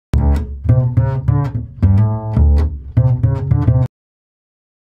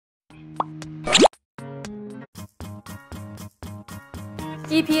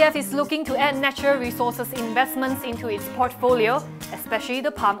EPF is looking to add natural resources investments into its portfolio, especially the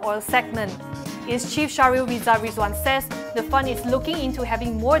palm oil segment. Its chief Shahril Riza Rizwan says the fund is looking into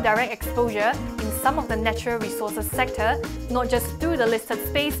having more direct exposure in some of the natural resources sector, not just through the listed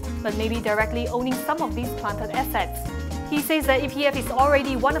space, but maybe directly owning some of these planted assets. He says that EPF is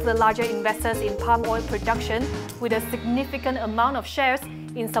already one of the larger investors in palm oil production, with a significant amount of shares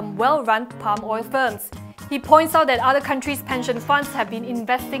in some well-run palm oil firms. He points out that other countries' pension funds have been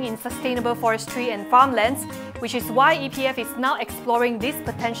investing in sustainable forestry and farmlands, which is why EPF is now exploring these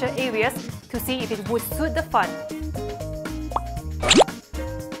potential areas to see if it would suit the fund.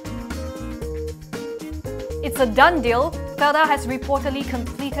 It's a done deal. Felda has reportedly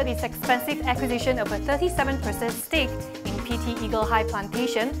completed its expensive acquisition of a 37% stake in PT Eagle High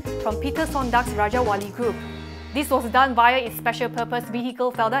Plantation from Peter Sondak's Rajawali Group. This was done via its special purpose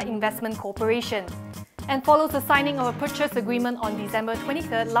vehicle Felda Investment Corporation, and follows the signing of a purchase agreement on December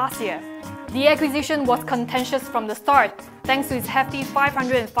 23rd last year. The acquisition was contentious from the start, thanks to its hefty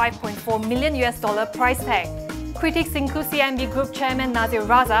 $505.4 million price tag. Critics include CIMB Group Chairman Nazir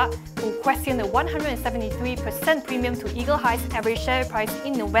Razak, who questioned the 173% premium to Eagle High's average share price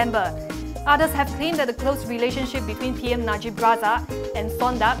in November. Others have claimed that the close relationship between PM Najib Razak and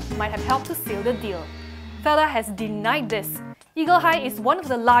Sondak might have helped to seal the deal. Felda has denied this. Eagle High is one of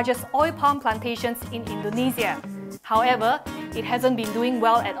the largest oil palm plantations in Indonesia. However, it hasn't been doing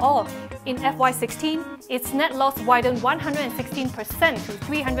well at all. In FY16, its net loss widened 116% to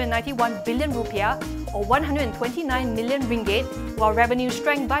 391 billion rupiah or 129 million ringgit, while revenue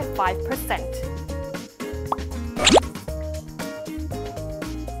shrank by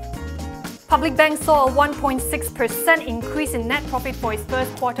 5%. Public Bank saw a 1.6% increase in net profit for its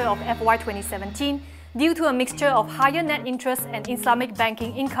first quarter of FY 2017 due to a mixture of higher net interest and Islamic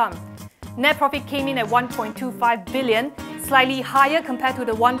banking income. Net profit came in at 1.25 billion, slightly higher compared to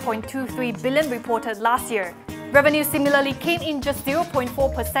the 1.23 billion reported last year. Revenue similarly came in just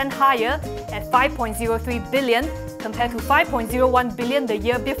 0.4% higher at 5.03 billion compared to 5.01 billion the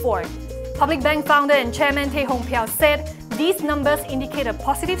year before. Public Bank founder and chairman Tee Hong Piao said these numbers indicate a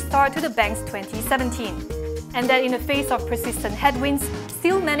positive start to the bank's 2017, and that in the face of persistent headwinds,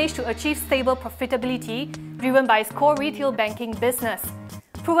 still managed to achieve stable profitability driven by its core retail banking business.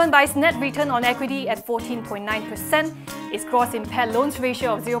 Proven by its net return on equity at 14.9%, its gross impaired loans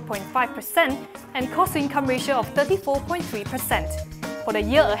ratio of 0.5% and cost-to-income ratio of 34.3%. For the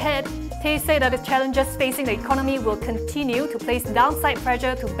year ahead, Tee said that the challenges facing the economy will continue to place downside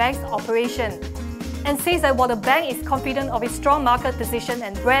pressure to bank's operation, and says that while the bank is confident of its strong market position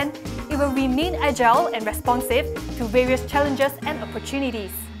and brand, it will remain agile and responsive to various challenges and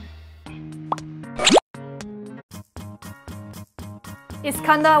opportunities.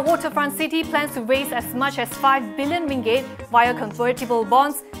 Iskandar Waterfront City plans to raise as much as 5 billion ringgit via convertible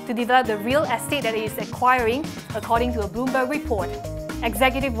bonds to develop the real estate that it is acquiring, according to a Bloomberg report.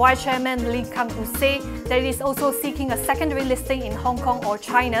 Executive Vice Chairman Lee Kam-Hu said that it is also seeking a secondary listing in Hong Kong or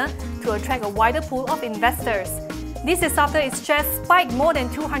China to attract a wider pool of investors. This is after its shares spiked more than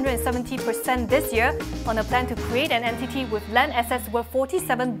 270% this year on a plan to create an entity with land assets worth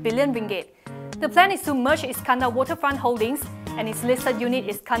 47 billion ringgit. The plan is to merge Iskandar Waterfront Holdings and its listed unit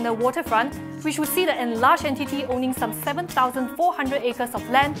Iskandar Waterfront, which would see the enlarged entity owning some 7,400 acres of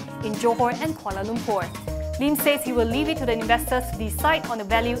land in Johor and Kuala Lumpur. Lim says he will leave it to the investors to decide on the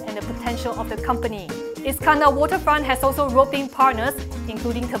value and the potential of the company. Iskandar Waterfront has also roped in partners,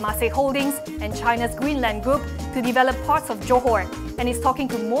 including Temasek Holdings and China's Greenland Group, to develop parts of Johor, and is talking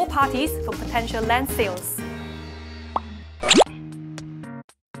to more parties for potential land sales.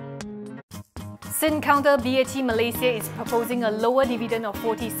 Sin counter BAT Malaysia is proposing a lower dividend of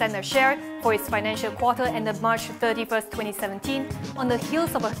 40 cents a share for its financial quarter ended March 31st, 2017, on the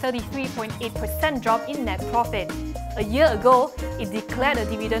heels of a 33.8% drop in net profit. A year ago, it declared a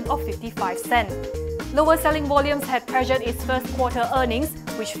dividend of 55 cents. Lower selling volumes had pressured its first quarter earnings,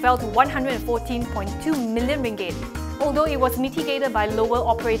 which fell to 114.2 million ringgit, although it was mitigated by lower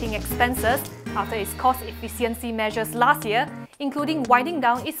operating expenses after its cost efficiency measures last year, including winding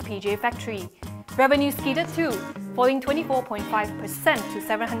down its PJ factory. Revenue skidded too, falling 24.5% to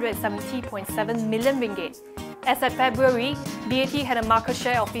 770.7 million ringgit. As at February, BAT had a market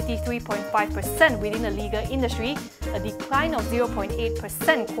share of 53.5% within the legal industry, a decline of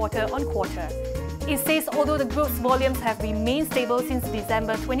 0.8% quarter-on-quarter. It says although the group's volumes have remained stable since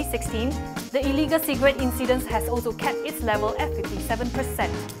December 2016, the illegal cigarette incidence has also kept its level at 57%.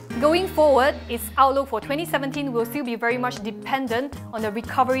 Going forward, its outlook for 2017 will still be very much dependent on the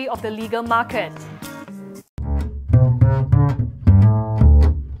recovery of the legal market.